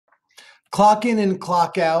Clock in and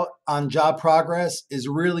clock out on job progress is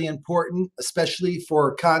really important, especially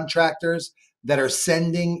for contractors that are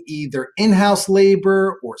sending either in-house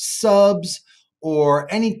labor or subs or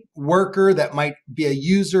any worker that might be a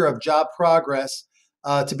user of job progress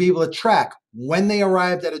to be able to track when they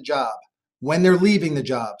arrived at a job, when they're leaving the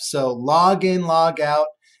job. So log in, log out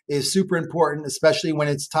is super important, especially when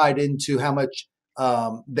it's tied into how much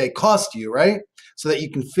they cost you, right? So that you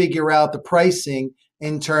can figure out the pricing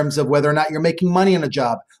in terms of whether or not you're making money on a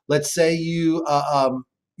job. Let's say you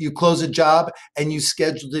close a job and you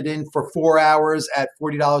scheduled it in for 4 hours at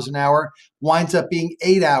 $40 an hour, winds up being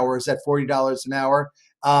 8 hours at $40 an hour.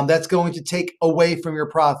 That's going to take away from your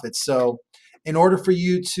profits. So in order for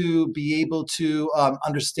you to be able to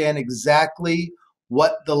understand exactly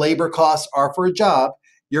what the labor costs are for a job,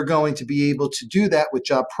 you're going to be able to do that with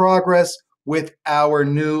Job Progress with our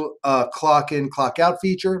new clock in, clock out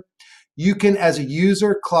feature. You can, as a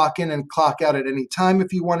user, clock in and clock out at any time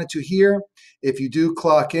if you wanted to here. If you do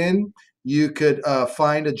clock in, you could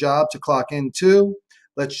find a job to clock into.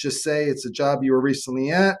 Let's just say it's a job you were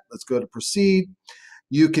recently at. Let's go to proceed.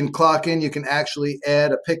 You can clock in. You can actually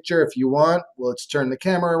add a picture if you want. Well, let's turn the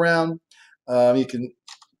camera around. You can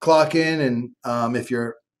clock in, and if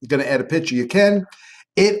you're going to add a picture, you can.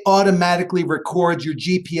 It automatically records your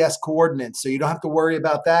GPS coordinates, so you don't have to worry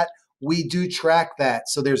about that. We do track that,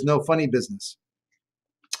 so there's no funny business.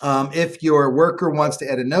 If your worker wants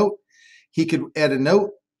to add a note, he could add a note.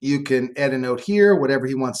 You can add a note here, whatever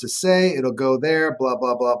he wants to say. It'll go there, blah,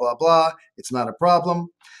 blah, blah, blah, blah. It's not a problem.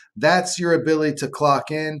 That's your ability to clock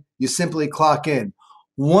in. You simply clock in.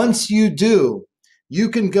 Once you do, you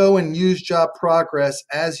can go and use Job Progress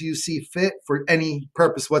as you see fit for any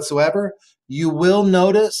purpose whatsoever. You will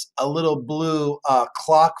notice a little blue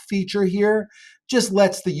clock feature here. Just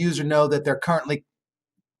lets the user know that they're currently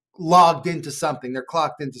logged into something, they're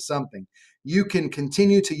clocked into something. You can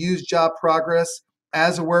continue to use Job Progress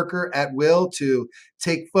as a worker at will to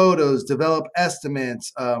take photos, develop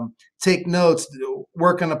estimates, take notes,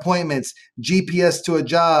 work on appointments, GPS to a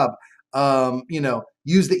job,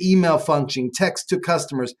 use the email function, text to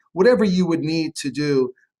customers, whatever you would need to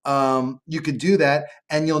do, you could do that,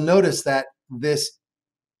 and you'll notice that this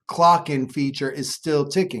clock in feature is still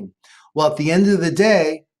ticking. Well, at the end of the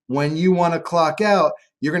day, when you want to clock out,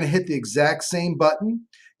 you're going to hit the exact same button.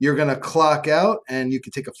 You're going to clock out, and you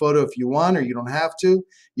can take a photo if you want, or you don't have to.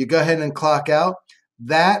 You go ahead and clock out.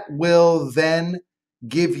 That will then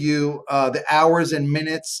give you the hours and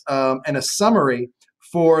minutes and a summary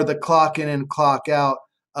for the clock in and clock out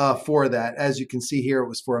for that. As you can see here, it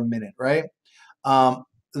was for a minute, right?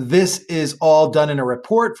 This is all done in a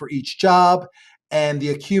report for each job, and the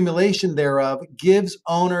accumulation thereof gives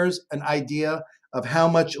owners an idea of how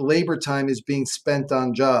much labor time is being spent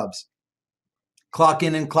on jobs. Clock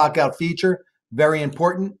in and clock out feature, very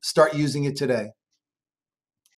important. Start using it today.